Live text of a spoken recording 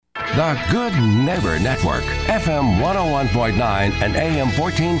The Good Neighbor Network, FM 101.9 and AM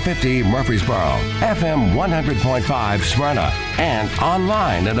 1450 Murfreesboro, FM 100.5 Smyrna, and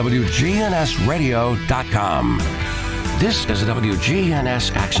online at WGNSradio.com. This is the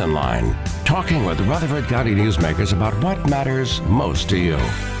WGNS Action Line, talking with Rutherford County newsmakers about what matters most to you.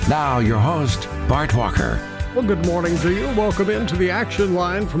 Now, your host, Bart Walker. Well, good morning to you. Welcome into the Action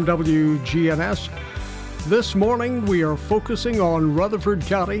Line from WGNS. This morning, we are focusing on Rutherford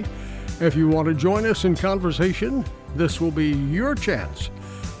County. If you want to join us in conversation, this will be your chance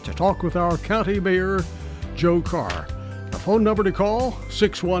to talk with our County Mayor, Joe Carr. The phone number to call,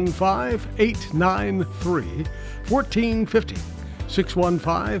 615-893-1450.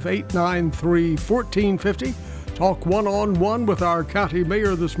 615-893-1450. Talk one-on-one with our County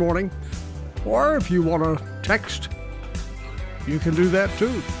Mayor this morning. Or if you want to text, you can do that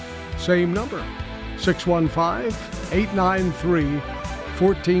too. Same number,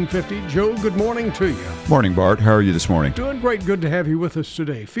 615-893-1450. Joe, good morning to you. Morning, Bart. How are you this morning? Doing great. Good to have you with us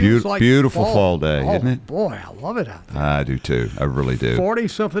today. Feels like beautiful fall day, isn't it? Boy, I love it out there. I do too. I really do.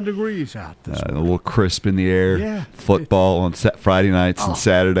 40-something degrees out this morning. A little crisp in the air. Yeah. Football on Friday nights and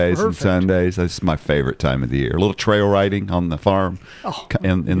Saturdays perfect. and Sundays. That's my favorite time of the year. A little trail riding on the farm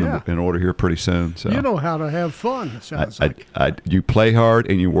in order here pretty soon. So you know how to have fun, it sounds like. You play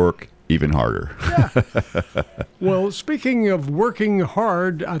hard and you work even harder. Yeah. Well, speaking of working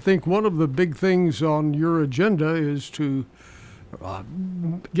hard, I think one of the big things on your agenda is to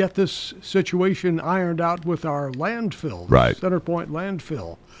get this situation ironed out with our landfill, right? Center Point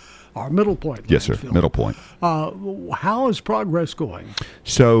landfill, our Middle Point. Yes, landfill. sir. Middle Point. How is progress going?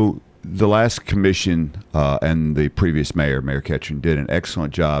 So the last commission and the previous mayor, Mayor Ketchum, did an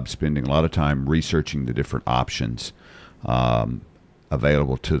excellent job spending a lot of time researching the different options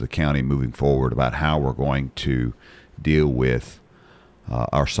available to the county moving forward about how we're going to deal with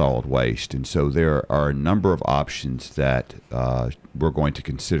our solid waste. And so there are a number of options that we're going to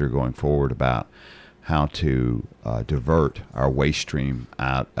consider going forward about how to divert our waste stream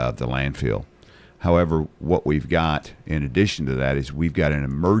out of the landfill. However, what we've got in addition to that is we've got an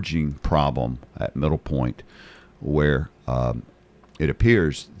emerging problem at Middle Point where it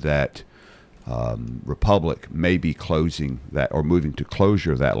appears that Republic may be closing that or moving to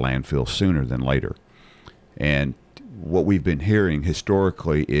closure of that landfill sooner than later. And what we've been hearing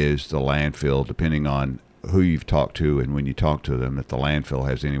historically is the landfill, depending on who you've talked to and when you talk to them, that the landfill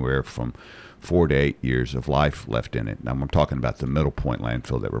has anywhere from 4 to 8 years of life left in it. Now, I'm talking about the Middle Point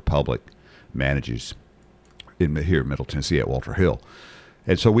landfill that Republic manages here in Middle Tennessee at Walter Hill.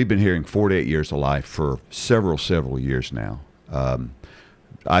 And so we've been hearing 4 to 8 years of life for several years now.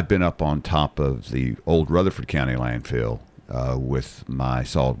 I've been up on top of the old Rutherford County landfill with my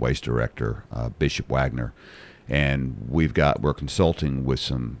solid waste director, Bishop Wagner, and we're consulting with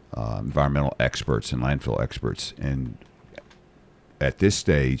some environmental experts and landfill experts. And at this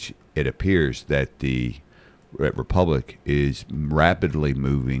stage, it appears that the Republic is rapidly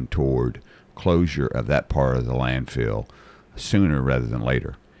moving toward closure of that part of the landfill sooner rather than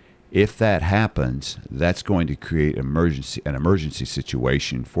later. If that happens, that's going to create an emergency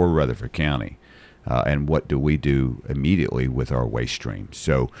situation for Rutherford County. And what do we do immediately with our waste stream?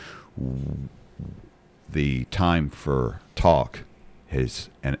 So the time for talk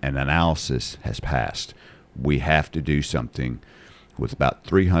and analysis has passed. We have to do something with about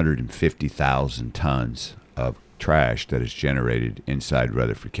 350,000 tons of trash that is generated inside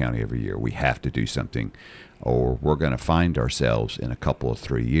Rutherford County every year. We have to do something, or we're going to find ourselves in a couple of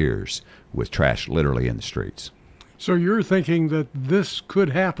 3 years with trash literally in the streets. So you're thinking that this could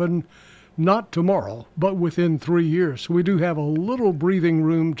happen not tomorrow, but within 3 years. So we do have a little breathing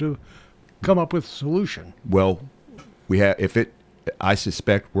room to come up with a solution. Well, I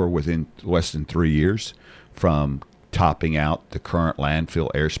suspect we're within less than 3 years from topping out the current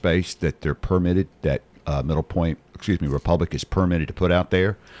landfill airspace that they're permitted, that Republic is permitted to put out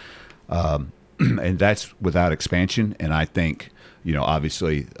there. And that's without expansion. And I think,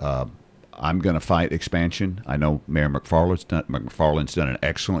 obviously, I'm going to fight expansion. I know Mayor McFarland's done an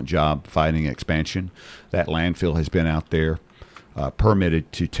excellent job fighting expansion. That landfill has been out there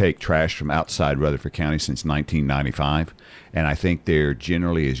permitted to take trash from outside Rutherford County since 1995. And I think there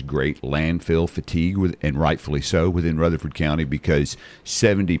generally is great landfill fatigue, and rightfully so, within Rutherford County, because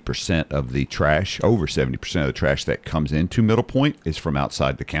 70% of the trash, over 70% of the trash that comes into Middle Point is from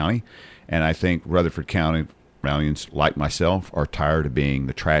outside the county. And I think Rutherford County Countyans, like myself, are tired of being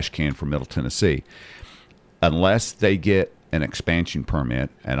the trash can for Middle Tennessee. Unless they get an expansion permit,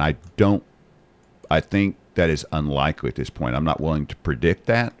 and I think that is unlikely at this point. I'm not willing to predict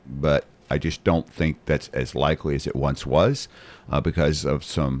that, but I just don't think that's as likely as it once was because of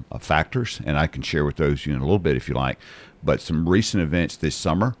some factors, and I can share with those you in a little bit if you like. But some recent events this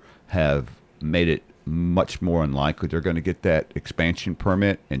summer have made it much more unlikely they're going to get that expansion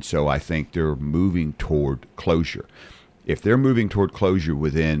permit, and so I think they're moving toward closure. If they're moving toward closure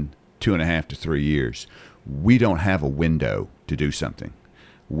within 2.5 to 3 years, we don't have a window to do something.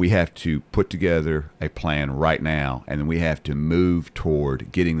 We have to put together a plan right now, and then we have to move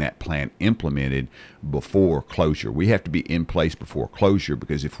toward getting that plan implemented before closure. We have to be in place before closure,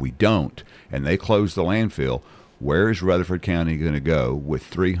 because if we don't, and they close the landfill, where is Rutherford County going to go with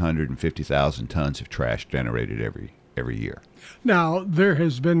 350,000 tons of trash generated every year? Now, there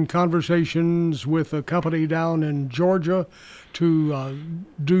has been conversations with a company down in Georgia to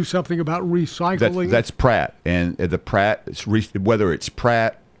do something about recycling. That's Pratt, and the Pratt, whether it's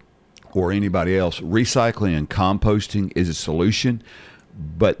Pratt or anybody else, recycling and composting is a solution,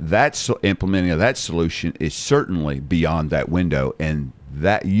 but implementing of that solution is certainly beyond that window, and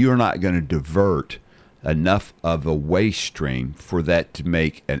that you're not going to divert enough of a waste stream for that to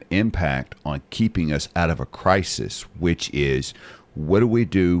make an impact on keeping us out of a crisis, which is, what do we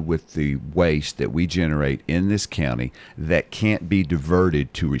do with the waste that we generate in this county that can't be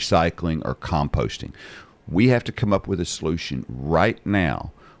diverted to recycling or composting? We have to come up with a solution right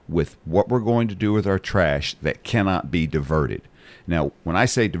now with what we're going to do with our trash that cannot be diverted. Now, when I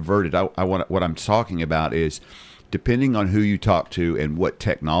say diverted, what I'm talking about is, depending on who you talk to and what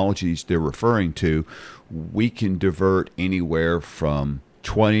technologies they're referring to, we can divert anywhere from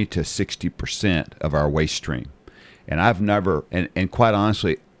 20 to 60% of our waste stream. And I've never, and quite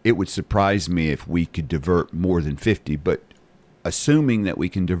honestly, it would surprise me if we could divert more than 50, but assuming that we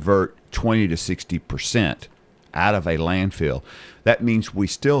can divert 20 to 60% out of a landfill, that means we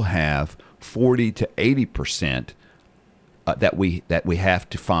still have 40 to 80% that we have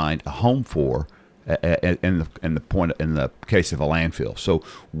to find a home for in the case of a landfill. So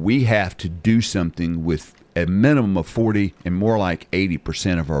we have to do something with a minimum of 40 and more like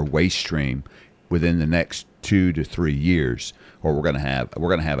 80% of our waste stream within the next 2 to 3 years, or we're going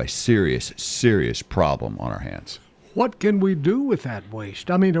to have a serious problem on our hands. What can we do with that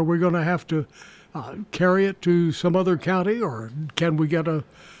waste? I mean, are we going to have to carry it to some other county, or can we get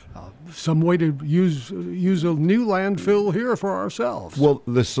some way to use a new landfill here for ourselves? Well,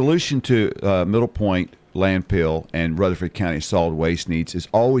 the solution to Middle Point landfill and Rutherford County solid waste needs has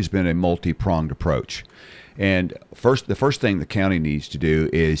always been a multi-pronged approach. And the first thing the county needs to do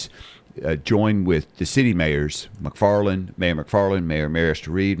is join with the city mayors, Mayor McFarland, Mayor Marist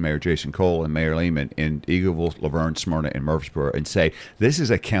Reed, Mayor Jason Cole, and Mayor Lehman in Eagleville, Laverne, Smyrna, and Murfreesboro, and say, this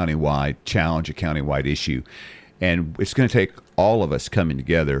is a countywide challenge, a countywide issue. And it's going to take all of us coming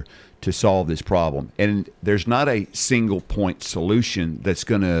together to solve this problem. And there's not a single point solution that's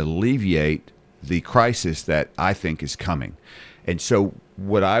going to alleviate the crisis that I think is coming. And so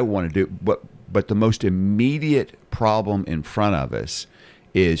what I want to do, but the most immediate problem in front of us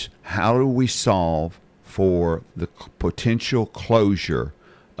is, how do we solve for the potential closure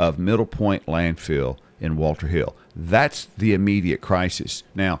of Middle Point landfill in Walter Hill? That's the immediate crisis.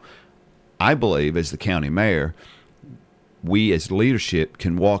 Now, I believe, as the county mayor, we as leadership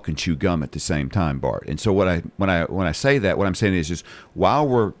can walk and chew gum at the same time, Bart. And so when I say that, what I'm saying is while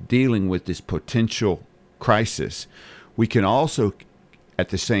we're dealing with this potential crisis, we can also, at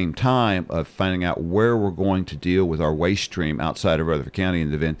the same time of finding out where we're going to deal with our waste stream outside of Rutherford County in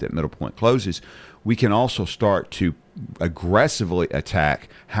the event that Middle Point closes, we can also start to aggressively attack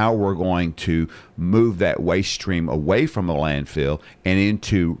how we're going to move that waste stream away from a landfill and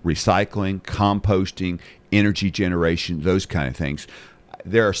into recycling, composting, energy generation, those kind of things.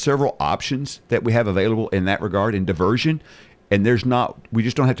 There are several options that we have available in that regard in diversion, and we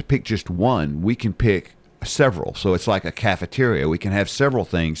just don't have to pick just one. We can pick several. So it's like a cafeteria. We can have several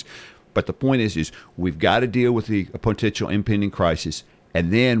things, but the point is we've got to deal with the potential impending crisis,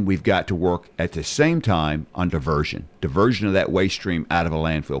 and then we've got to work at the same time on diversion of that waste stream out of a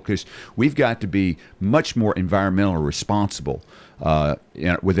landfill, because we've got to be much more environmentally responsible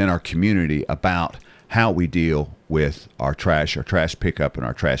within our community about how we deal with our trash pickup, and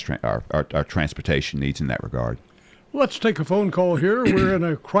our transportation needs in that regard. Let's take a phone call here. We're in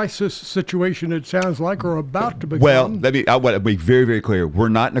a crisis situation, it sounds like, or about to become. Well, I want to be very, very clear. We're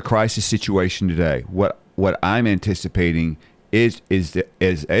not in a crisis situation today. What I'm anticipating is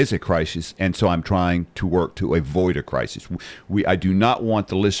a crisis, and so I'm trying to work to avoid a crisis. I do not want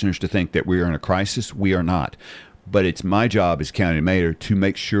the listeners to think that we are in a crisis. We are not. But it's my job as county mayor to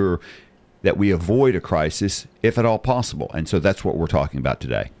make sure that we avoid a crisis if at all possible. And so that's what we're talking about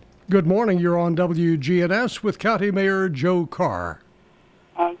today. Good morning. You're on WGNS with County Mayor Joe Carr.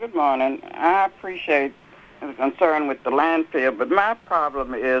 Good morning. I appreciate the concern with the landfill, but my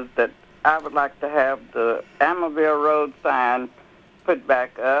problem is that I would like to have the Amberville Road sign put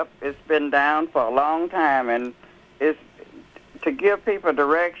back up. It's been down for a long time, and it's to give people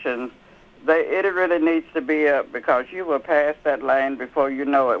directions. It really needs to be up because you will pass that lane before you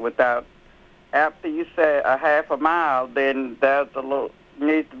know it without. After you say a half a mile, then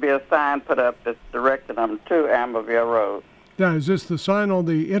needs to be a sign put up that's directing them to Amberville Road. Now, is this the sign on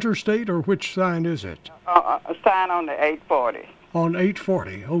the interstate, or which sign is it? A sign on the 840. On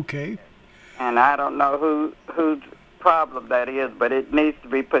 840, okay. And I don't know whose problem that is, but it needs to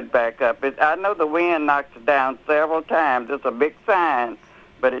be put back up. I know the wind knocked it down several times. It's a big sign,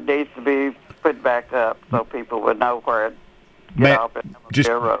 but it needs to be put back up so people would know where it get off at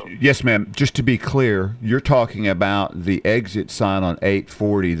Amberville Road. Yes, ma'am. Just to be clear, you're talking about the exit sign on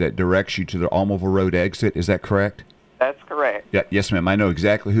 840 that directs you to the Almoville Road exit. Is that correct? That's correct. Yeah, yes, ma'am. I know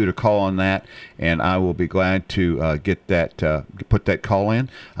exactly who to call on that, and I will be glad to get that, put that call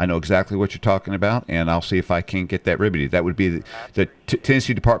in. I know exactly what you're talking about, and I'll see if I can get that remedied. That would be the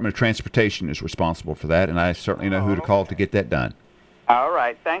Tennessee Department of Transportation is responsible for that, and I certainly know who to call to get that done. All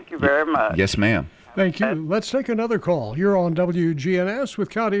right. Thank you very much. Yes, ma'am. Thank you. Let's take another call. You're on WGNS with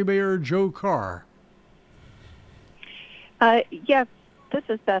County Mayor Joe Carr. Yes. This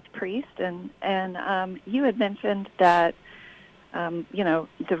is Beth Priest, and you had mentioned that,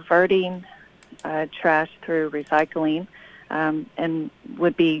 diverting trash through recycling and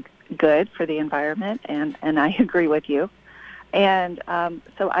would be good for the environment, and I agree with you. And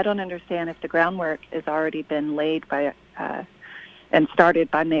so I don't understand if the groundwork has already been laid by and started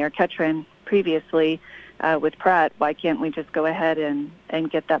by Mayor Ketron previously with Pratt. Why can't we just go ahead and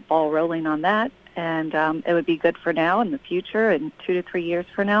get that ball rolling on that? And it would be good for now and the future and 2 to 3 years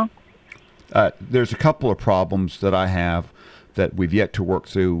from now. There's a couple of problems that I have that we've yet to work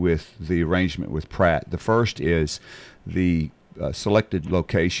through with the arrangement with Pratt. The first is the selected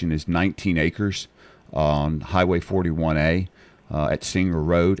location is 19 acres on Highway 41A at Singer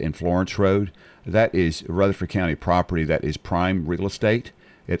Road and Florence Road. That is Rutherford County property that is prime real estate.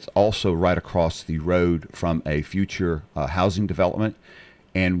 It's also right across the road from a future housing development.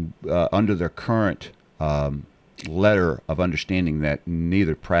 And under their current letter of understanding that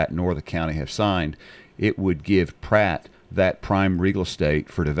neither Pratt nor the county have signed, it would give Pratt that prime real estate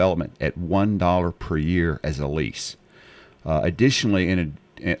for development at $1 per year as a lease. Additionally,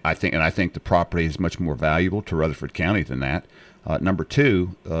 I think the property is much more valuable to Rutherford County than that. Number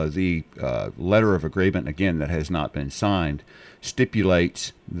two, the letter of agreement, again, that has not been signed,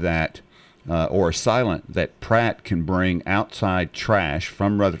 stipulates that or is silent that Pratt can bring outside trash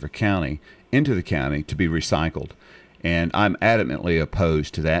from Rutherford County into the county to be recycled. And I'm adamantly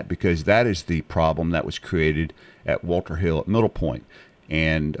opposed to that because that is the problem that was created at Walter Hill at Middle Point.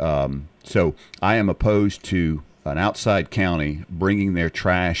 And so I am opposed to an outside county bringing their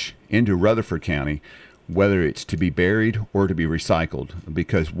trash into Rutherford County, whether it's to be buried or to be recycled,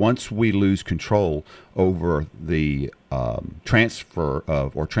 because once we lose control over the transfer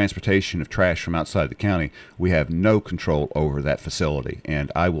of or transportation of trash from outside the county, we have no control over that facility.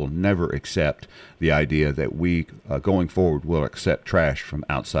 And I will never accept the idea that we, going forward, will accept trash from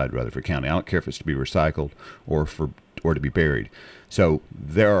outside Rutherford County. I don't care if it's to be recycled or to be buried. So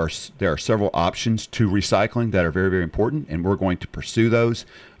there are several options to recycling that are very, very important, and we're going to pursue those.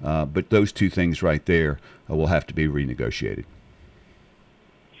 But those two things right there will have to be renegotiated.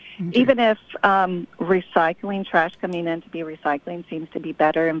 Even if recycling, trash coming in to be recycling seems to be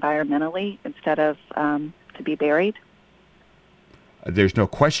better environmentally instead of to be buried? There's no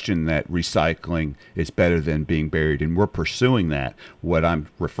question that recycling is better than being buried, and we're pursuing that. What I'm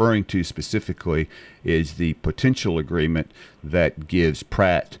referring to specifically is the potential agreement that gives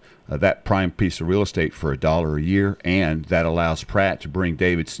Pratt that prime piece of real estate for $1 a year, and that allows Pratt to bring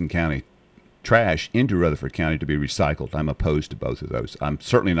Davidson County trash into Rutherford County to be recycled. I'm opposed to both of those. I'm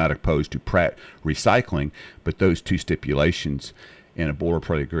certainly not opposed to Pratt recycling, but those two stipulations in a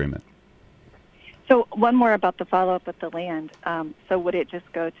boilerplate agreement. So one more about the follow-up with the land. So would it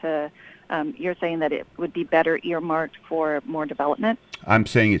just go to, you're saying that it would be better earmarked for more development? I'm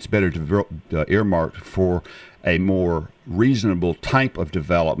saying it's better earmarked for a more reasonable type of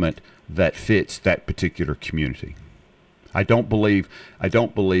development that fits that particular community. I don't believe a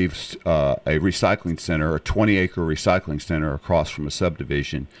recycling center, a 20-acre recycling center across from a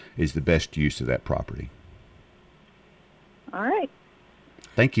subdivision is the best use of that property. All right.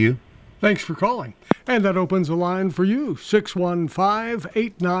 Thank you. Thanks for calling. And that opens a line for you,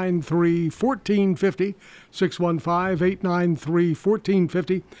 615-893-1450,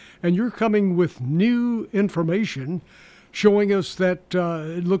 615-893-1450. And you're coming with new information showing us that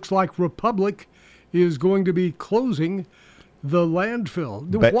it looks like Republic is going to be closing the landfill.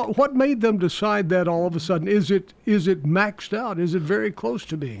 What made them decide that all of a sudden? Is it maxed out? Is it very close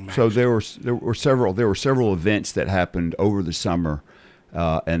to being maxed? So there were several events that happened over the summer,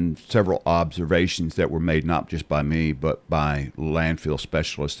 and several observations that were made not just by me but by landfill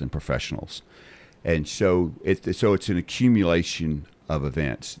specialists and professionals. And so it's an accumulation of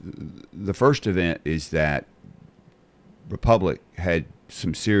events. The first event is that Republic had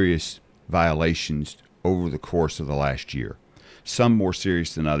some serious violations over the course of the last year. Some more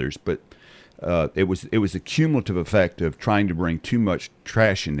serious than others, but it was a cumulative effect of trying to bring too much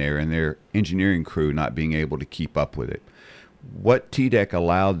trash in there and their engineering crew not being able to keep up with it. What TDEC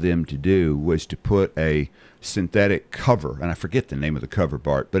allowed them to do was to put a synthetic cover, and I forget the name of the cover,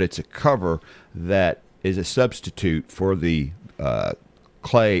 Bart, but it's a cover that is a substitute for the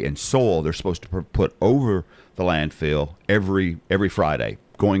clay and soil they're supposed to put over the landfill every Friday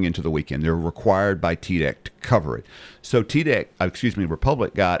going into the weekend. They're required by TDEC to cover it. So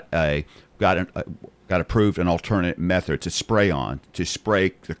Republic got approved an alternate method to spray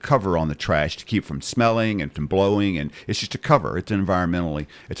the cover on the trash to keep from smelling and from blowing, and it's just a cover. It's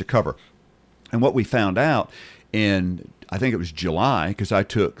a cover. And what we found out in, I think it was July, because I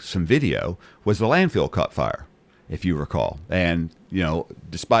took some video, was the landfill caught fire, if you recall. And,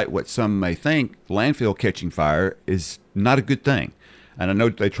 despite what some may think, landfill catching fire is not a good thing. And I know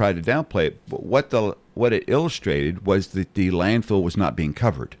they tried to downplay it, but what it illustrated was that the landfill was not being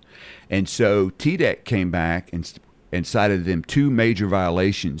covered. And so TDEC came back and cited them two major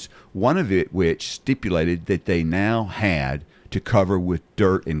violations, one of it which stipulated that they now had to cover with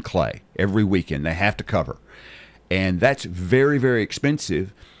dirt and clay. Every weekend they have to cover. And that's very, very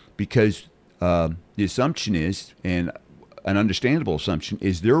expensive because the assumption is, and an understandable assumption,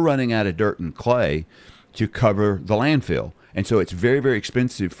 is they're running out of dirt and clay to cover the landfill. And so it's very, very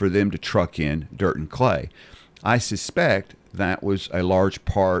expensive for them to truck in dirt and clay. I suspect that was a large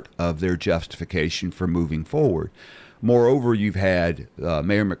part of their justification for moving forward. Moreover, you've had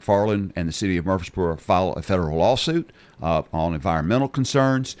Mayor McFarland and the city of Murfreesboro file a federal lawsuit on environmental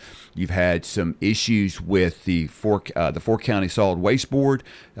concerns. You've had some issues with the four county solid waste board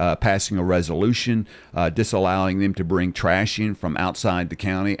passing a resolution disallowing them to bring trash in from outside the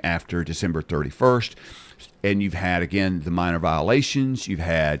county after December 31st. And you've had, again, the minor violations. You've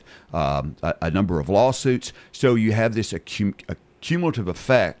had a number of lawsuits. So you have this cumulative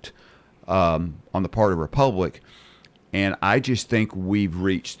effect on the part of Republic. And I just think we've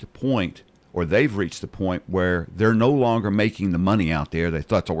reached the point, or they've reached the point, where they're no longer making the money out there they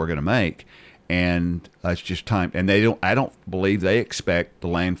thought they were going to make. And it's just time. And I don't believe they expect the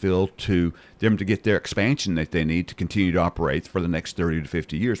landfill them to get their expansion that they need to continue to operate for the next 30 to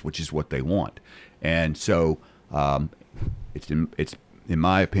 50 years, which is what they want. And so it's in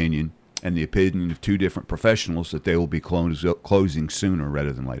my opinion, and the opinion of two different professionals, that they will be closing sooner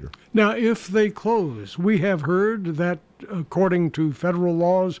rather than later. Now, if they close, we have heard that according to federal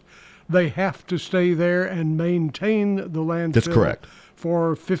laws, they have to stay there and maintain the landfill. That's correct.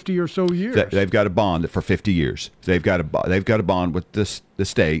 For 50 or so years. They've got a bond for 50 years. They've got a bond with the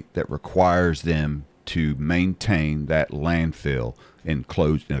state that requires them to maintain that landfill in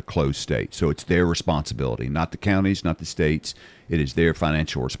a closed state. So it's their responsibility, not the counties, not the states. It is their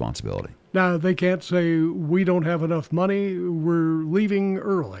financial responsibility. Now, they can't say, we don't have enough money, we're leaving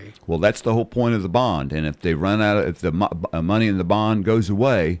early. Well, that's the whole point of the bond. And if they run out if the money in the bond goes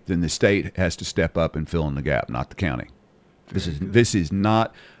away, then the state has to step up and fill in the gap, not the county. This is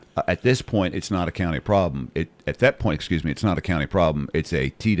not, at this point, it's not a county problem. At that point, it's not a county problem. It's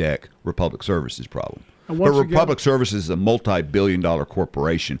a TDEC Republic Services problem. But Republic Services is a multi-billion-dollar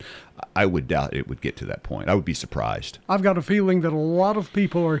corporation. I would doubt it would get to that point. I would be surprised. I've got a feeling that a lot of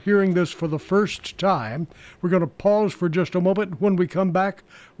people are hearing this for the first time. We're going to pause for just a moment. When we come back,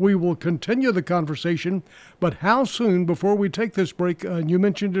 we will continue the conversation. But how soon, before we take this break, you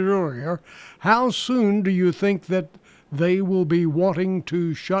mentioned it earlier, how soon do you think that they will be wanting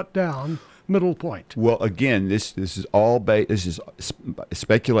to shut down Middle Point? Well, again, this is all this is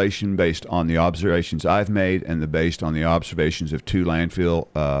speculation based on the observations I've made and based on the observations of two landfill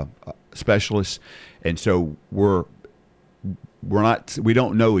specialists, and so we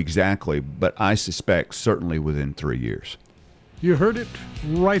don't know exactly, but I suspect certainly within 3 years. You heard it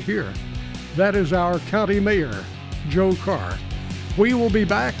right here. That is our county mayor, Joe Carr. We will be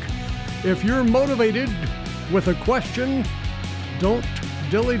back. If you're motivated with a question, don't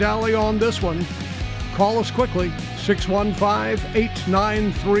dilly-dally on this one. Call us quickly,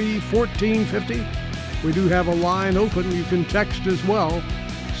 615-893-1450. We do have a line open. You can text as well,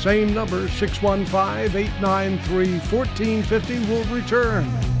 Same number, 615-893-1450, will return.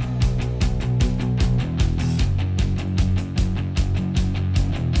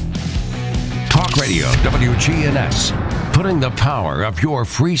 Talk Radio WGNS, putting the power of your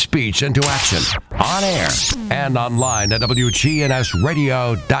free speech into action, on air and online at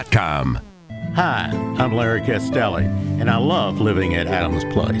WGNSradio.com. Hi, I'm Larry Castelli, and I love living at Adams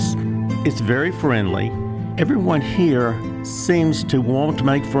Place. It's very friendly. Everyone here seems to want to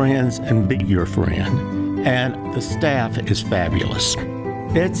make friends and be your friend, and the staff is fabulous.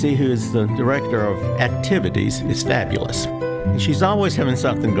 Betsy, who is the director of activities, is fabulous. She's always having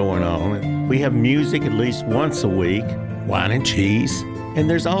something going on. We have music at least once a week, wine and cheese, and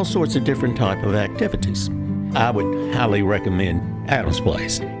there's all sorts of different type of activities. I would highly recommend Adams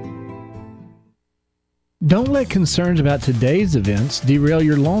Place. Don't let concerns about today's events derail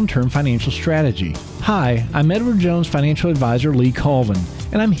your long-term financial strategy. Hi, I'm Edward Jones financial advisor Lee Colvin,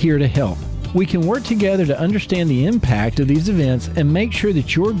 and I'm here to help. We can work together to understand the impact of these events and make sure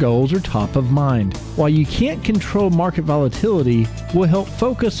that your goals are top of mind. While you can't control market volatility, we'll help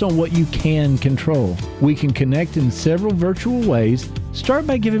focus on what you can control. We can connect in several virtual ways. Start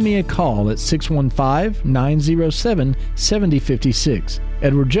by giving me a call at 615-907-7056.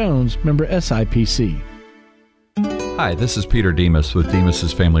 Edward Jones, member SIPC. Hi, this is Peter Demas with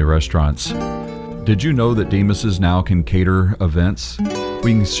Demas's Family Restaurants. Did you know that Demas's now can cater events?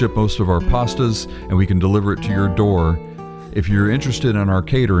 We can ship most of our pastas and we can deliver it to your door. If you're interested in our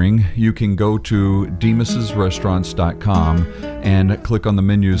catering, you can go to demas'srestaurants.com and click on the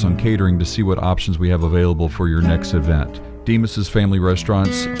menus on catering to see what options we have available for your next event. Demas's Family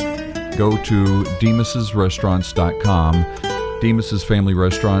Restaurants, go to demas'srestaurants.com. Demas's Family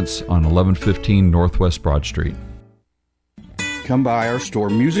Restaurants on 1115 Northwest Broad Street. Come by our store,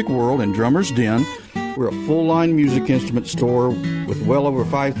 Music World and Drummer's Den. We're a full-line music instrument store with well over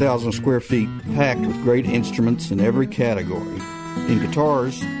 5,000 square feet, packed with great instruments in every category. In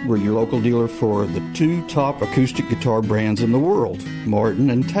guitars, we're your local dealer for the two top acoustic guitar brands in the world, Martin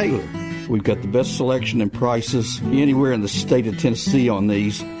and Taylor. We've got the best selection and prices anywhere in the state of Tennessee on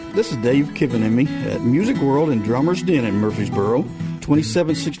these. This is Dave Kivenemy at Music World and Drummer's Den in Murfreesboro,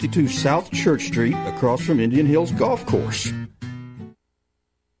 2762 South Church Street, across from Indian Hills Golf Course.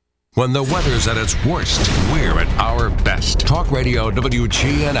 When the weather's at its worst, we're at our best. Talk Radio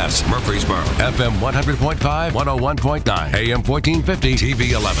WGNS, Murfreesboro, FM 100.5, 101.9, AM 1450,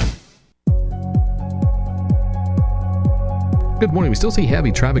 TV 11. Good morning. We still see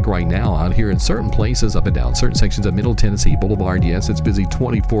heavy traffic right now out here in certain places up and down certain sections of Middle Tennessee Boulevard. Yes, it's busy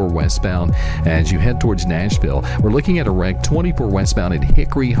 24 westbound as you head towards Nashville. We're looking at a wreck 24 westbound at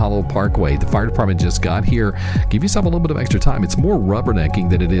Hickory Hollow Parkway. The fire department just got here. Give yourself a little bit of extra time. It's more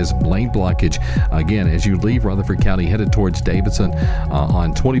rubbernecking than it is lane blockage. Again, as you leave Rutherford County headed towards Davidson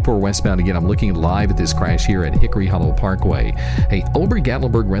on 24 westbound. Again, I'm looking live at this crash here at Hickory Hollow Parkway. Hey,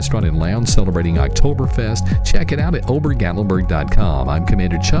 Oberg-Gatlinburg Restaurant and Lounge celebrating Oktoberfest. Check it out at obergatlinburg.com. I'm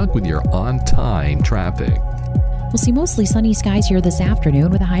Commander Chuck with your on-time traffic. We'll see mostly sunny skies here this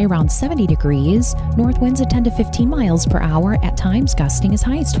afternoon with a high around 70 degrees. North winds at 10 to 15 miles per hour, at times gusting as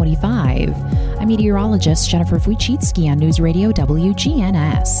high as 25. I'm meteorologist Jennifer Wojcicki on News Radio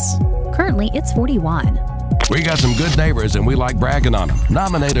WGNS. Currently, it's 41. We got some good neighbors and we like bragging on them.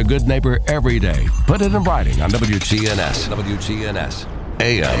 Nominate a good neighbor every day. Put it in writing on WGNS. WGNS.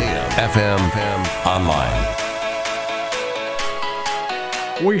 AM, FM, online.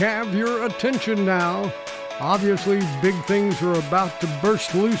 We have your attention now. Obviously, big things are about to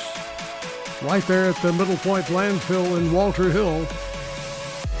burst loose right there at the Middle Point landfill in Walter Hill.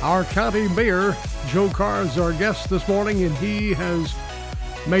 Our county mayor, Joe Carr, is our guest this morning, and he has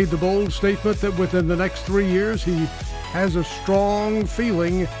made the bold statement that within the next 3 years, he has a strong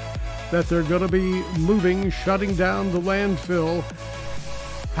feeling that they're going to be moving, shutting down the landfill.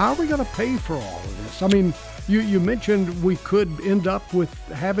 How are we going to pay for all of this? I mean, you mentioned we could end up with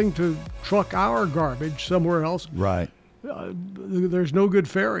having to truck our garbage somewhere else. Right. There's no good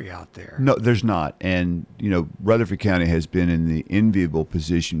ferry out there. No, there's not. And, you know, Rutherford County has been in the enviable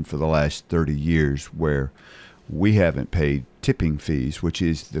position for the last 30 years where we haven't paid tipping fees, which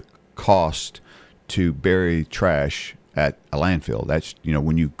is the cost to bury trash at a landfill. That's, you know,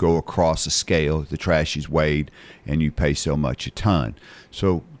 when you go across a scale, the trash is weighed and you pay so much a ton.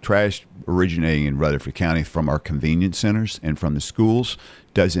 So trash originating in Rutherford County from our convenience centers and from the schools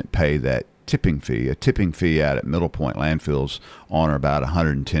doesn't pay that tipping fee. A tipping fee out at Middle Point landfills on or about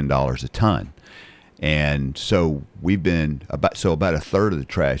 $110 a ton. And so we've been about a third of the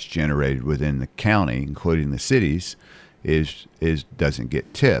trash generated within the county, including the cities, is doesn't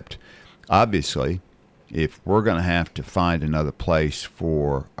get tipped. Obviously, if we're going to have to find another place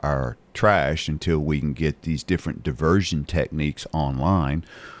for our trash until we can get these different diversion techniques online,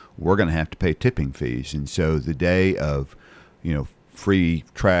 we're going to have to pay tipping fees. And so the day of, free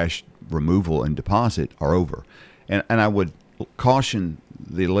trash removal and deposit are over. And I would caution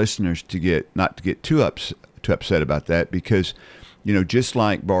the listeners not to get too upset about that, because, just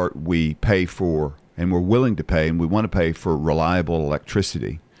like, Bart, we pay for, and we're willing to pay, and we want to pay for reliable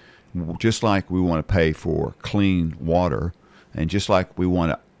electricity, just like we want to pay for clean water, and just like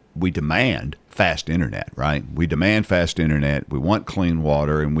we demand fast internet, right? We demand fast internet, we want clean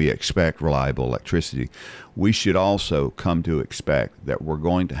water, and we expect reliable electricity. We should also come to expect that we're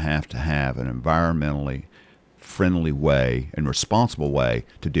going to have an environmentally friendly way and responsible way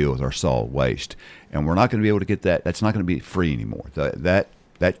to deal with our solid waste. And we're not going to be able to get that. That's not going to be free anymore. That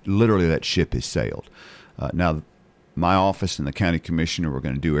literally that ship has sailed. Now, my office and the county commissioner, we're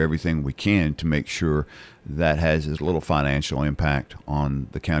going to do everything we can to make sure that has as little financial impact on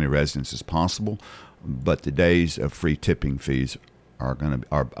the county residents as possible. But the days of free tipping fees are in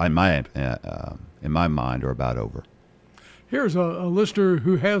my mind, are about over. Here's a listener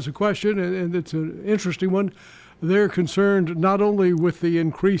who has a question, and it's an interesting one. They're concerned not only with the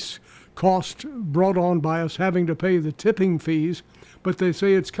increased cost brought on by us having to pay the tipping fees, but they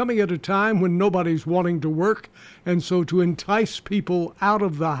say it's coming at a time when nobody's wanting to work, and so to entice people out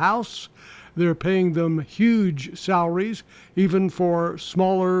of the house, they're paying them huge salaries, even for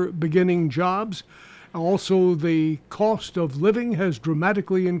smaller beginning jobs. Also, the cost of living has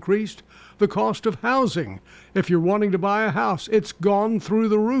dramatically increased. The cost of housing, if you're wanting to buy a house, it's gone through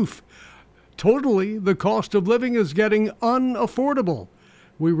the roof. Totally, the cost of living is getting unaffordable.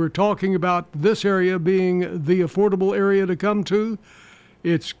 We were talking about this area being the affordable area to come to.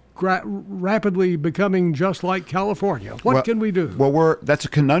 It's rapidly becoming just like California. What can we do? Well, that's a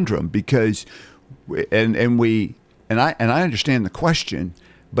conundrum, because, I understand the question,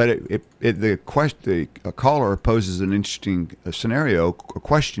 but the caller poses an interesting scenario. A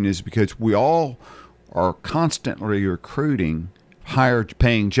question is because we all are constantly recruiting higher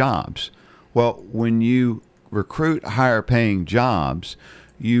paying jobs. Well, when you recruit higher paying jobs,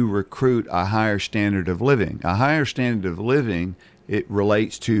 you recruit a higher standard of living. A higher standard of living, it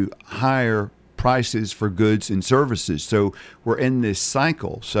relates to higher prices for goods and services. So we're in this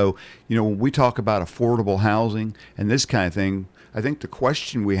cycle. So, when we talk about affordable housing and this kind of thing, I think the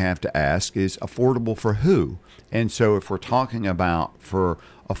question we have to ask is affordable for who? And so if we're talking about for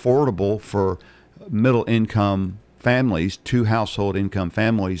affordable for middle income families, 2 household income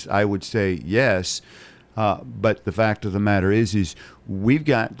families, I would say yes. But the fact of the matter is we've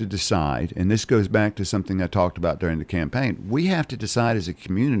got to decide, and this goes back to something I talked about during the campaign. We have to decide as a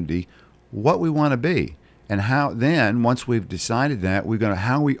community what we want to be, and how. Then once we've decided that,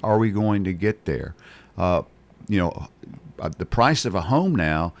 are we going to get there? The price of a home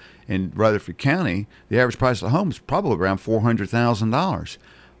now in Rutherford County, the average price of a home is probably around $400,000.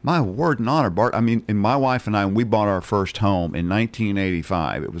 My word and honor, Bart. And my wife and I, we bought our first home in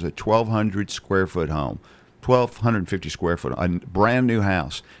 1985. It was a 1,200 square foot home, 1,250 square foot, a brand new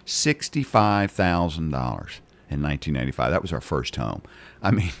house, $65,000 in 1985. That was our first home.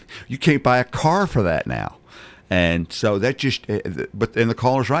 You can't buy a car for that now. And so that and the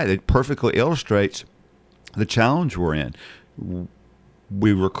caller's right. It perfectly illustrates the challenge we're in.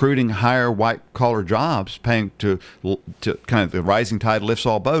 We're recruiting higher white-collar jobs, paying to kind of the rising tide lifts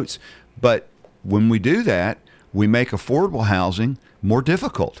all boats. But when we do that, we make affordable housing more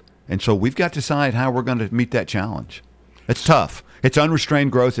difficult. And so we've got to decide how we're going to meet that challenge. It's tough. It's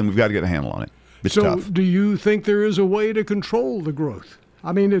unrestrained growth, and we've got to get a handle on it. It's tough. So do you think there is a way to control the growth?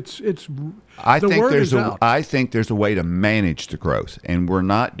 I think there's a way to manage the growth, and we're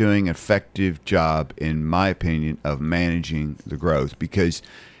not doing an effective job, in my opinion, of managing the growth, because,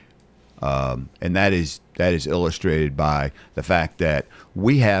 and that is illustrated by the fact that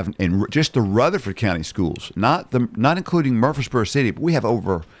we have in just the Rutherford County schools, not including Murfreesboro City, but we have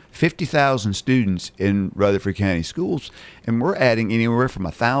over 50,000 students in Rutherford County schools, and we're adding anywhere from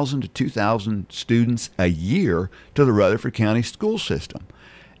 1,000 to 2,000 students a year to the Rutherford County school system.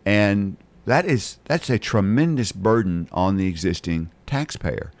 And that's a tremendous burden on the existing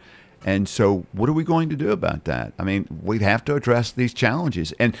taxpayer. And so what are we going to do about that? We'd have to address these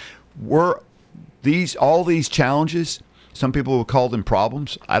challenges. And all these challenges, some people will call them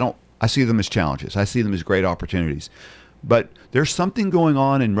problems. I see them as challenges. I see them as great opportunities. But there's something going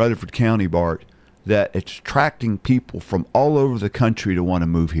on in Rutherford County, Bart, that it's attracting people from all over the country to want to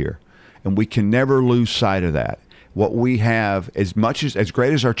move here. And we can never lose sight of that. What we have, as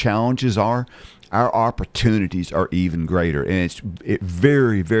great as our challenges are, our opportunities are even greater. And it's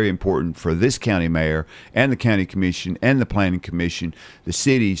very, very important for this county mayor and the county commission and the planning commission, the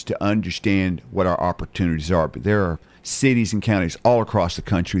cities, to understand what our opportunities are. But there are cities and counties all across the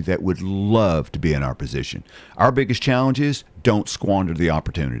country that would love to be in our position. Our biggest challenge is don't squander the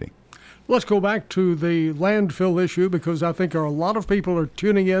opportunity. Let's go back to the landfill issue, because I think a lot of people are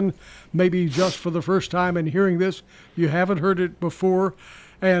tuning in maybe just for the first time and hearing this. You haven't heard it before.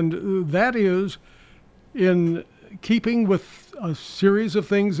 And that is in keeping with a series of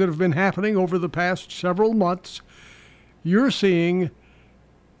things that have been happening over the past several months. You're seeing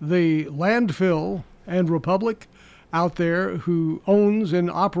the landfill and Republic out there who owns and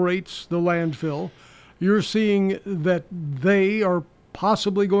operates the landfill. You're seeing that they are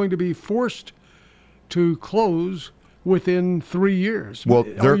possibly going to be forced to close within 3 years. Well,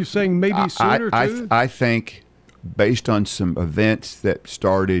 are you saying maybe sooner too? I think, based on some events that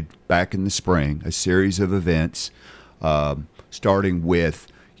started back in the spring, a series of events, starting with,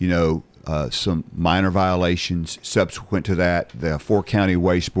 some minor violations. Subsequent to that, the 4-County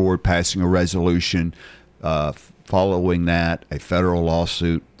Waste Board passing a resolution. Following that, a federal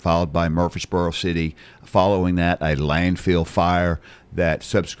lawsuit filed by Murfreesboro City. Following that, a landfill fire that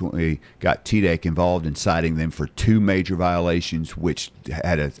subsequently got TDEC involved in citing them for 2 major violations, which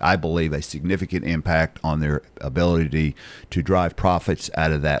had, I believe, a significant impact on their ability to drive profits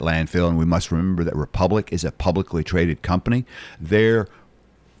out of that landfill. And we must remember that Republic is a publicly traded company. Their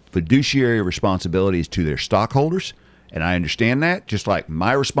fiduciary responsibility is to their stockholders. And I understand that, just like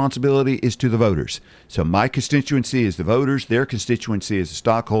my responsibility is to the voters. So my constituency is the voters, their constituency is the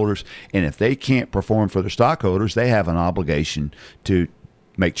stockholders, and if they can't perform for their stockholders, they have an obligation to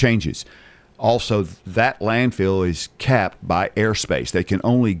make changes. Also, that landfill is capped by airspace. They can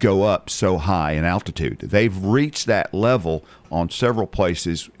only go up so high in altitude. They've reached that level on several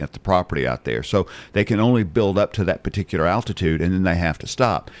places at the property out there. So they can only build up to that particular altitude, and then they have to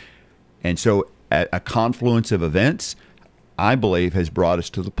stop. And so at a confluence of events, I believe, has brought us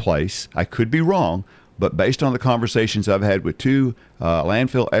to the place, I could be wrong, but based on the conversations I've had with 2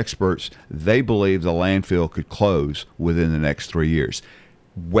 landfill experts, they believe the landfill could close within the next 3 years.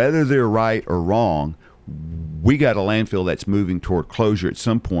 Whether they're right or wrong, we got a landfill that's moving toward closure at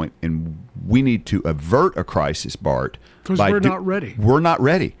some point, and we need to avert a crisis, Bart. Because we're not ready. We're not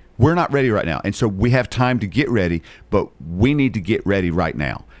ready. We're not ready right now. And so we have time to get ready, but we need to get ready right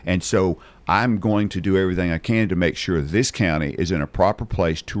now. And so I'm going to do everything I can to make sure this county is in a proper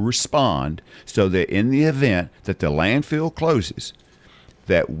place to respond, so that in the event that the landfill closes,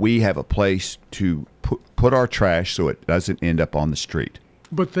 that we have a place to put our trash so it doesn't end up on the street.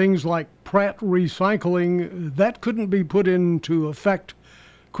 But things like Pratt Recycling, that couldn't be put into effect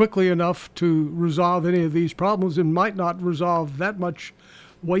quickly enough to resolve any of these problems, and might not resolve that much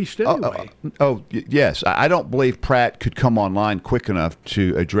waste anyway. Yes. I don't believe Pratt could come online quick enough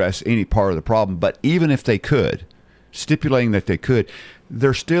to address any part of the problem. But even if they could, stipulating that they could,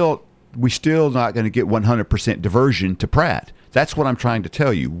 we're still not going to get 100% diversion to Pratt. That's what I'm trying to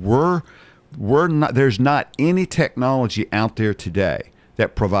tell you. We're not. There's not any technology out there today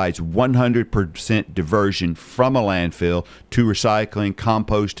that provides 100% diversion from a landfill to recycling,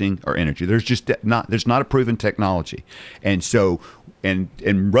 composting, or energy. There's not a proven technology, and so. And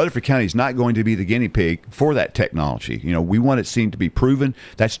Rutherford County is not going to be the guinea pig for that technology. We want it seen to be proven.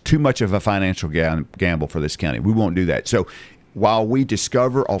 That's too much of a financial gamble for this county. We won't do that. So while we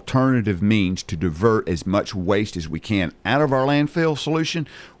discover alternative means to divert as much waste as we can out of our landfill solution,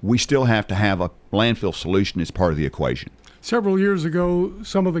 we still have to have a landfill solution as part of the equation. Several years ago,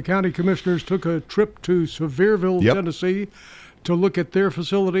 some of the county commissioners took a trip to Sevierville, Tennessee, to look at their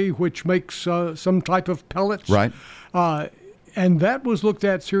facility, which makes some type of pellets. Right. And that was looked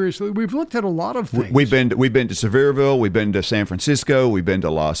at seriously. We've looked at a lot of things. We've been to Sevierville. We've been to San Francisco. We've been to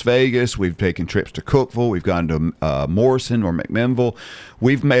Las Vegas. We've taken trips to Cookeville. We've gone to Morrison or McMinnville.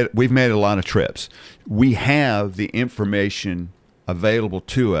 We've made a lot of trips. We have the information available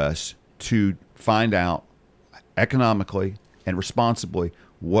to us to find out economically and responsibly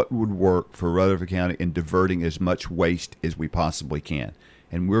what would work for Rutherford County in diverting as much waste as we possibly can.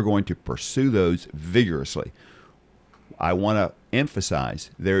 And we're going to pursue those vigorously. I want to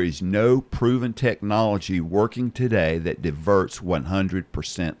emphasize there is no proven technology working today that diverts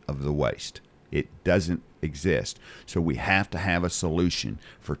 100% of the waste. It doesn't exist. So we have to have a solution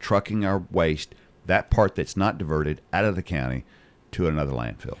for trucking our waste, that part that's not diverted, out of the county to another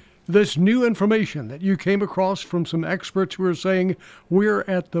landfill. this new information that you came across from some experts who are saying we're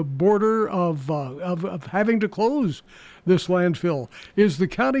at the border of having to close this landfill. Is the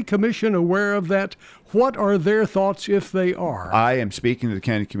county commission aware of that? What are their thoughts if they are? I am speaking to the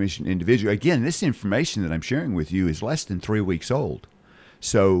county commission individually. Again, this information that I'm sharing with you is less than 3 weeks old.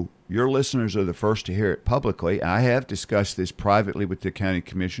 So your listeners are the first to hear it publicly. I have discussed this privately with the county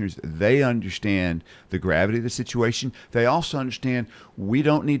commissioners. They understand the gravity of the situation. They also understand we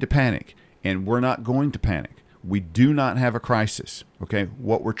don't need to panic, and we're not going to panic. We do not have a crisis. Okay,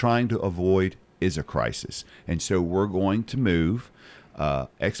 what we're trying to avoid is a crisis. And so we're going to move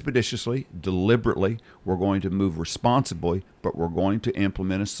expeditiously, deliberately. We're going to move responsibly, but we're going to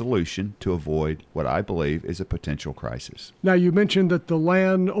implement a solution to avoid what I believe is a potential crisis. Now, you mentioned that the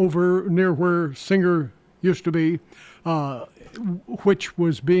land over near where Singer used to be, which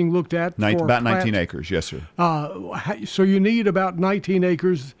was being looked at for about 19 acres, yes, sir. So you need about 19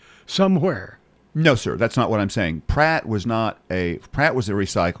 acres somewhere. No, sir. That's not what I'm saying. Pratt was a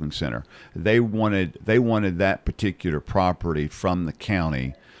recycling center. They wanted that particular property from the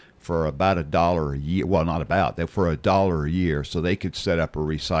county for about $1 a year. Well, not about that, for $1 a year, so they could set up a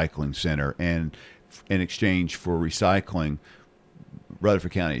recycling center, and in exchange for recycling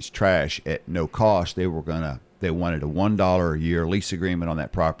Rutherford County's trash at no cost, they wanted a $1 a year lease agreement on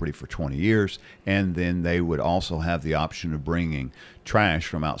that property for 20 years, and then they would also have the option of bringing trash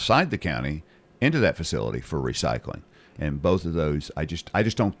from outside the county into that facility for recycling. And both of those, I just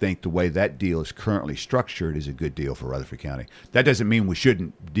don't think the way that deal is currently structured is a good deal for Rutherford County. That doesn't mean we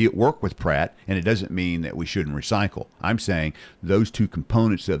shouldn't work with Pratt, and it doesn't mean that we shouldn't recycle. I'm saying those two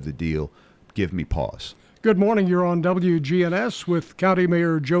components of the deal give me pause. Good morning. You're on WGNS with County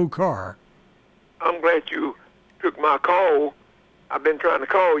Mayor Joe Carr. I'm glad you took my call. I've been trying to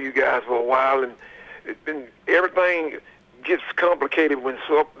call you guys for a while, and everything gets complicated when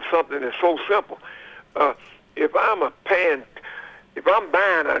something is so simple. If I'm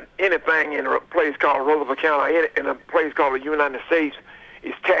buying anything in a place called Rutherford County, in a place called the United States,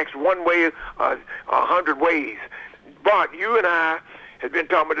 it's taxed one way, 100 ways. But you and I have been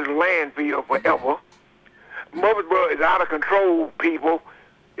talking about this landfill forever. Murfreesboro is out of control, people.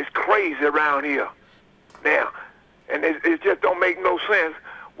 It's crazy around here now, and it just don't make no sense.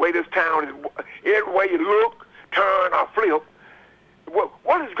 Way this town is, every way you look, turn or flip.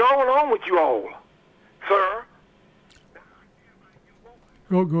 What is going on with you all, sir?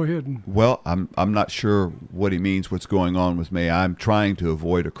 Go ahead. Well, I'm not sure what he means, what's going on with me. I'm trying to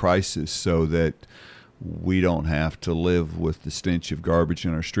avoid a crisis so that we don't have to live with the stench of garbage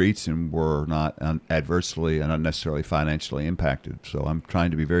in our streets, and we're not adversely and unnecessarily financially impacted. So I'm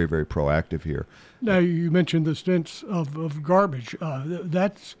trying to be very, very proactive here. Now, you mentioned the stench of garbage.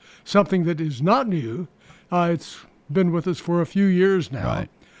 That's something that is not new. It's been with us for a few years now.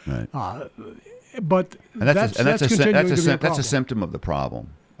 Right. But that's a symptom of the problem.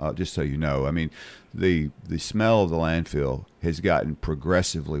 Just so you know, I mean, the smell of the landfill has gotten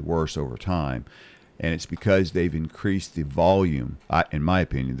progressively worse over time, and it's because they've increased the volume. In my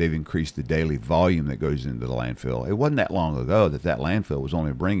opinion, they've increased the daily volume that goes into the landfill. It wasn't that long ago that landfill was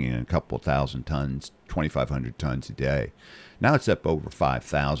only bringing in a couple of thousand tons, 2,500 tons a day. Now it's up over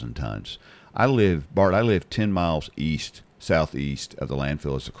 5,000 tons. I live 10 miles southeast of the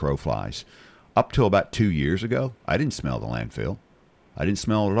landfill as the crow flies. Up till about 2 years ago, I didn't smell the landfill. I didn't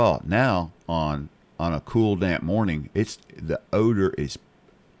smell it at all. Now, on a cool, damp morning, the odor is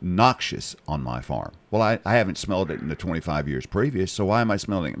noxious on my farm. Well, I haven't smelled it in the 25 years previous, so why am I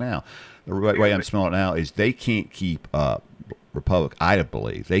smelling it now? The way I'm smelling it now is they can't keep up. Republic, I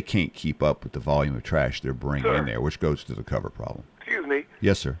believe, they can't keep up with the volume of trash they're bringing in there, which goes to the cover problem. Excuse me.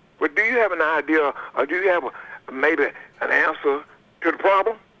 Yes, sir. But do you have an idea, or do you have maybe an answer to the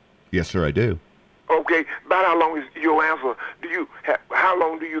problem? Yes, sir, I do. Okay, about how long is your answer? How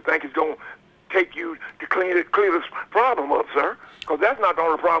long do you think it's going to take you to clear this problem up, sir? Because that's not the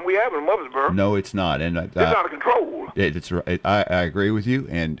only problem we have in Murfreesboro. No, it's not, and it's out of control. It's right. I agree with you,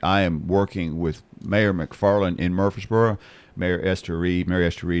 and I am working with Mayor McFarland in Murfreesboro, Mayor Esther Reed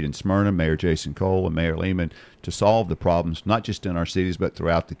in Smyrna, Mayor Jason Cole, and Mayor Lehman to solve the problems, not just in our cities, but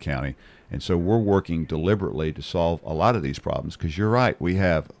throughout the county. And so we're working deliberately to solve a lot of these problems, because you're right. We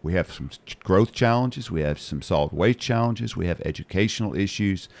have some growth challenges. We have some solid waste challenges. We have educational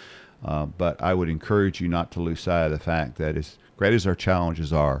issues. But I would encourage you not to lose sight of the fact that as great as our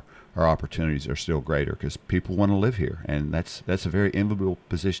challenges are, our opportunities are still greater, because people want to live here. And that's a very enviable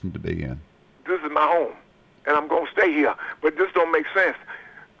position to be in. This is my home, and I'm going to stay here. But this don't make sense,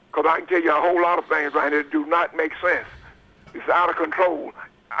 because I can tell you a whole lot of things right here that do not make sense. It's out of control.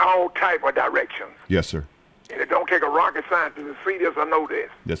 All type of directions. Yes, sir. And it don't take a rocket scientist to see this or know this.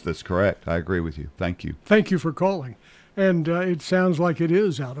 Yes, that's correct. I agree with you. Thank you. Thank you for calling. And it sounds like it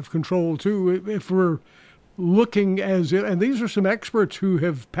is out of control, too. If we're looking and these are some experts who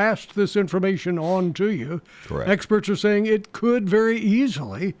have passed this information on to you. Correct. Experts are saying it could very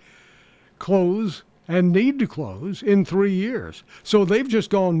easily close and need to close in 3 years. So they've just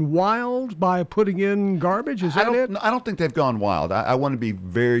gone wild by putting in garbage? Is that it? I don't think they've gone wild. I want to be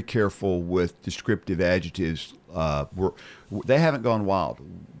very careful with descriptive adjectives. They haven't gone wild.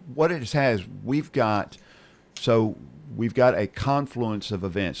 What it has, we've got a confluence of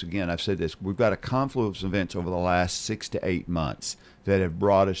events. Again, I've said this. We've got a confluence of events over the last 6 to 8 months that have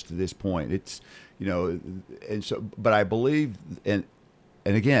brought us to this point. It's, and so, but I believe, and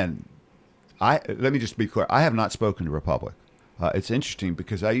again, let me just be clear. I have not spoken to Republic. It's interesting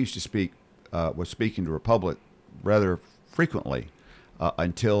because I used to was speaking to Republic rather frequently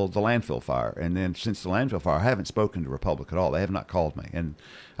until the landfill fire. And then since the landfill fire, I haven't spoken to Republic at all. They have not called me. And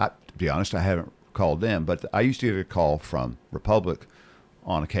to be honest, I haven't called them. But I used to get a call from Republic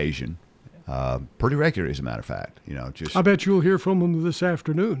on occasion, pretty regularly, as a matter of fact. I bet you'll hear from them this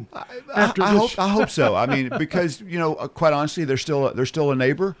afternoon. I hope so. I mean, because quite honestly, they're still a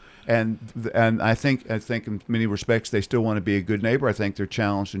neighbor. And I think in many respects they still want to be a good neighbor. I think they're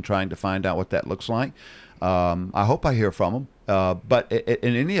challenged in trying to find out what that looks like. I hope I hear from them. But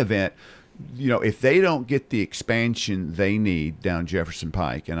in any event, if they don't get the expansion they need down Jefferson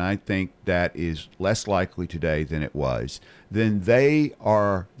Pike, and I think that is less likely today than it was, then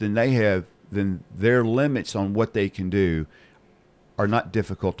their limits on what they can do are not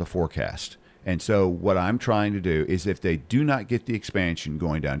difficult to forecast. And so what I'm trying to do is, if they do not get the expansion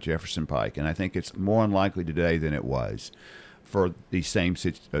going down Jefferson Pike, and I think it's more unlikely today than it was for these same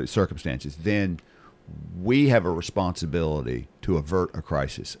circumstances, then we have a responsibility to avert a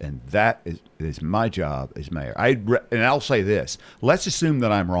crisis. And that is my job as mayor. And I'll say this. Let's assume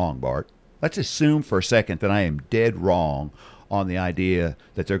that I'm wrong, Bart. Let's assume for a second that I am dead wrong on the idea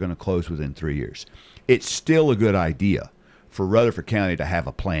that they're going to close within 3 years. It's still a good idea for Rutherford County to have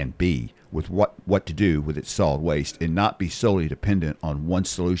a plan B with what to do with its solid waste and not be solely dependent on one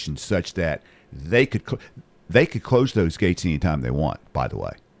solution, such that they could close those gates anytime they want, by the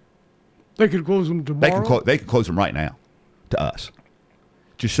way. They could close them tomorrow? They could close them right now to us,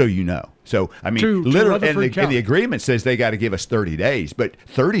 just so you know. So, I mean, literally, and the agreement says they got to give us 30 days, but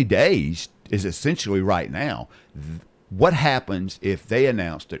 30 days is essentially right now. What happens if they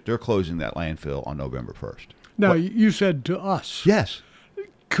announce that they're closing that landfill on November 1st? Now, you said to us. Yes.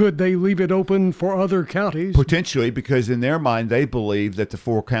 Could they leave it open for other counties? Potentially, because in their mind, they believe that the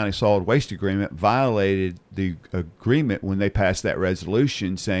 4-county solid waste agreement violated the agreement when they passed that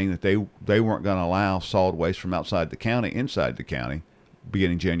resolution saying that they weren't going to allow solid waste from outside the county inside the county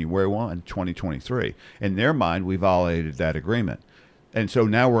beginning January 1, 2023. In their mind, we violated that agreement. And so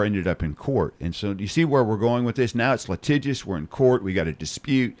now we're ended up in court. And so do you see where we're going with this? Now it's litigious. We're in court. We got a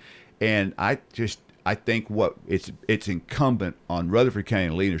dispute. And I think it's incumbent on Rutherford County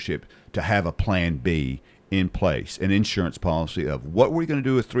leadership to have a plan B in place, an insurance policy of what we're going to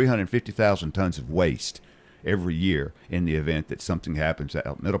do with 350,000 tons of waste every year in the event that something happens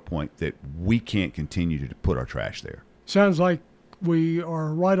at Middle Point that we can't continue to put our trash there. Sounds like we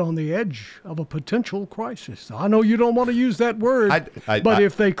are right on the edge of a potential crisis. I know you don't want to use that word, but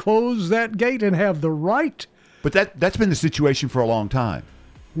if they close that gate and have the right... But that's been the situation for a long time.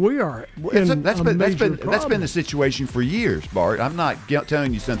 We are that's been the situation for years, Bart. I'm not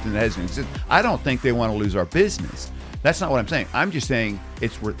telling you something that hasn't existed. I don't think they want to lose our business. That's not what I'm saying. I'm just saying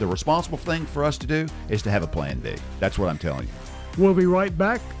it's the responsible thing for us to do is to have a plan B. That's what I'm telling you. We'll be right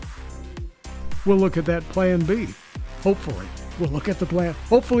back. We'll look at that plan B. Hopefully. We'll look at the plan.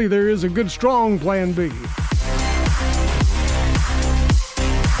 Hopefully there is a good, strong plan B.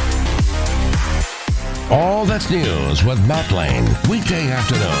 All That's News with Matt Lane. Weekday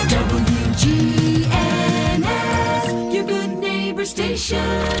afternoon. WGNS, your good neighbor station.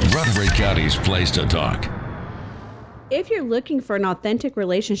 Rutherford County's place to talk. If you're looking for an authentic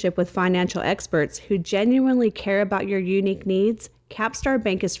relationship with financial experts who genuinely care about your unique needs, Capstar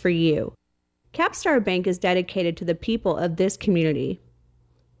Bank is for you. Capstar Bank is dedicated to the people of this community.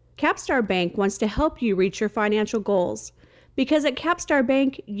 Capstar Bank wants to help you reach your financial goals, because at Capstar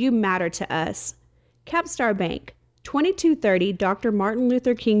Bank, you matter to us. Capstar Bank, 2230 Dr. Martin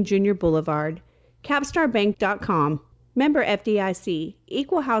Luther King Jr. Boulevard, capstarbank.com. Member FDIC,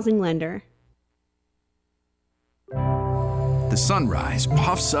 Equal Housing Lender. The sunrise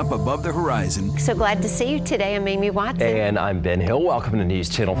puffs up above the horizon. So glad to see you today. I'm Amy Watson. And I'm Ben Hill. Welcome to News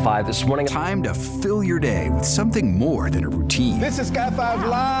Channel 5 this morning. Time to fill your day with something more than a routine. This is Sky 5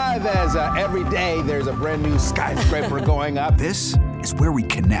 Live, as every day there's a brand new skyscraper going up. This is where we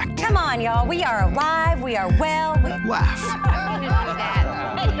connect. Come on, y'all. We are alive. We are well. Laugh.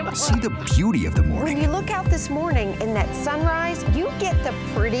 See the beauty of the morning. When you look out this morning in that sunrise, you get the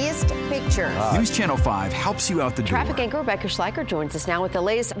prettiest pictures. News Channel 5 helps you out the door. Traffic anchor Rebecca Schleicher joins us now with the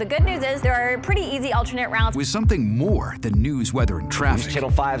latest. The good news is there are pretty easy alternate routes. With something more than news, weather, and traffic. News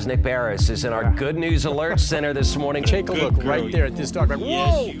Channel 5's Nick Barris is in our Good News Alert Center this morning. Take a look right there at this dog.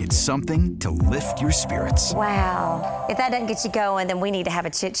 Whoa! It's something to lift your spirits. Wow. If that doesn't get you going, then we need to have a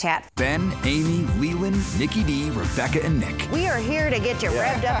chit chat. Ben, Amy, Leland, Nikki D, Rebecca, and Nick. We are here to get you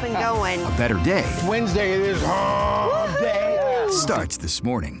revved up and going. A better day. Wednesday, it is hump day. Starts this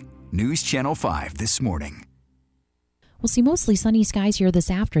morning. News Channel 5 this morning. We'll see mostly sunny skies here this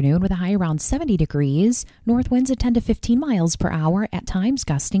afternoon with a high around 70 degrees. North winds at 10 to 15 miles per hour, at times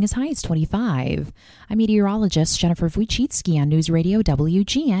gusting as high as 25. I'm meteorologist Jennifer Wojcicki on News Radio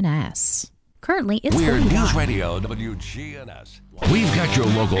WGNS. Currently, it's We're News Radio WGNS. We've got your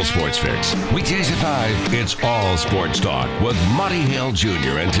local sports fix. Weekdays at 5, it's all sports talk with Monty Hill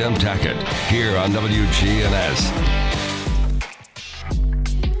Jr. and Tim Tackett here on WGNS.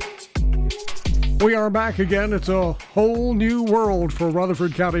 We are back again. It's a whole new world for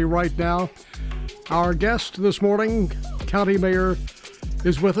Rutherford County right now. Our guest this morning, County Mayor,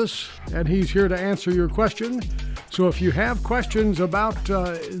 is with us, and he's here to answer your question. So if you have questions about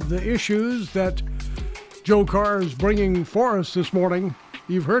the issues that Joe Carr is bringing for us this morning,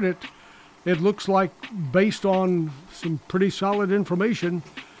 you've heard it. It looks like, based on some pretty solid information,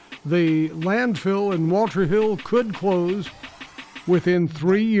 the landfill in Walter Hill could close within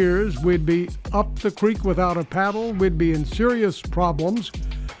 3 years. We'd be up the creek without a paddle. We'd be in serious problems,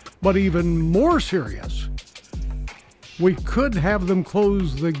 but even more serious, we could have them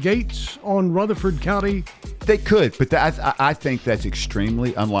close the gates on Rutherford County. They could, but I think that's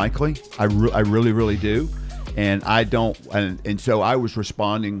extremely unlikely. I really, really do. And I don't, and so I was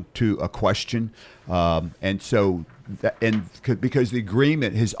responding to a question. Because the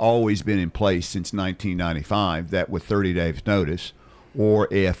agreement has always been in place since 1995 that with 30 days notice, or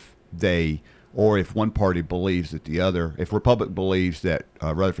if one party believes that the other, if Republic believes that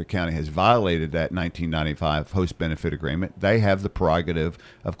Rutherford County has violated that 1995 host benefit agreement, they have the prerogative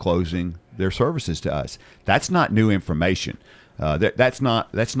of closing their services to us. That's not new information. That's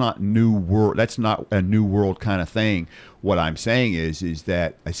not new world. That's not a new world kind of thing. What I'm saying is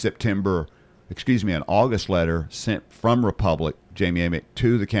that an August letter sent from Republic, Jamie Amick,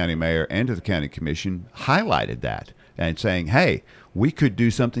 to the county mayor and to the county commission highlighted that and saying, hey, we could do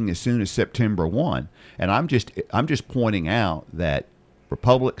something as soon as September 1. And I'm just pointing out that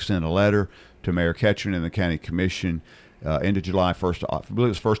Republic sent a letter to Mayor Ketchum and the county commission into July 1st, I believe it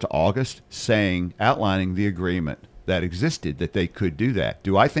was 1st of August, outlining the agreement that existed, that they could do that.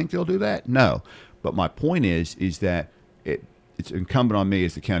 Do I think they'll do that? No. But my point is that it's incumbent on me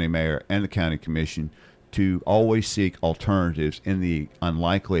as the county mayor and the county commission to always seek alternatives in the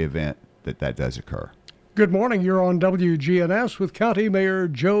unlikely event that does occur. Good morning. You're on WGNS with County Mayor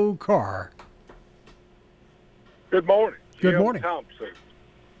Joe Carr. Good morning. Good Jim morning. Thompson.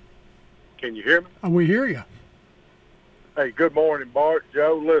 Can you hear me? We hear you. Hey, good morning, Bart.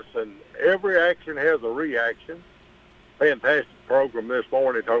 Joe, listen, every action has a reaction. Fantastic program this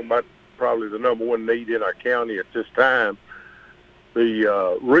morning, talking about probably the number one need in our county at this time.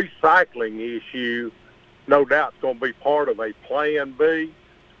 The recycling issue, no doubt, is going to be part of a Plan B.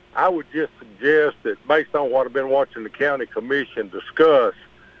 I would just suggest that based on what I've been watching the county commission discuss,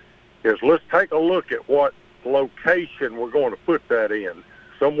 is let's take a look at what location we're going to put that in,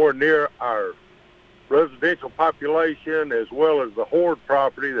 somewhere near our residential population as well as the Horde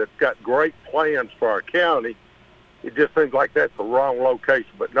property that's got great plans for our county. It just seems like that's the wrong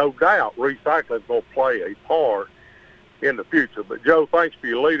location. But no doubt recycling is going to play a part in the future. But, Joe, thanks for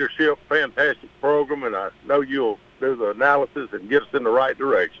your leadership. Fantastic program, and I know you'll do the analysis and get us in the right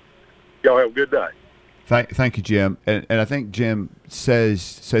direction. Y'all have a good day. Thank you, Jim. And I think Jim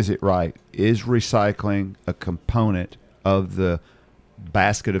says it right. Is recycling a component of the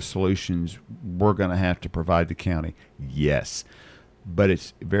basket of solutions we're going to have to provide the county? Yes. But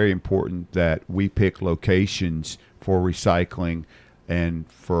it's very important that we pick locations for recycling and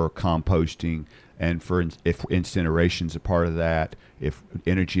for composting, and for if incineration is a part of that, if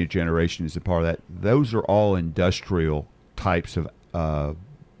energy generation is a part of that. Those are all industrial types of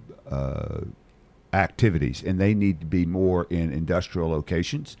activities, and they need to be more in industrial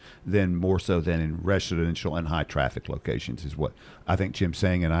locations more so than in residential and high traffic locations, is what I think Jim's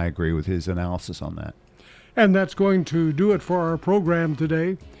saying, and I agree with his analysis on that. And that's going to do it for our program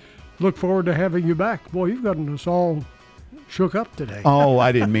today. Look forward to having you back. Boy, you've gotten us all shook up today. Oh,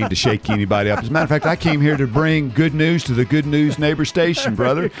 I didn't mean to shake anybody up. As a matter of fact, I came here to bring good news to the Good News Neighbor Station,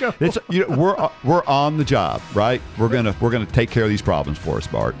 brother. We're on the job, right? We're gonna take care of these problems for us,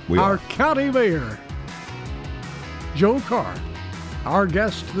 Bart. Our county mayor, Joe Carr, our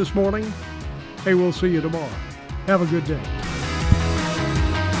guest this morning. Hey, we'll see you tomorrow. Have a good day.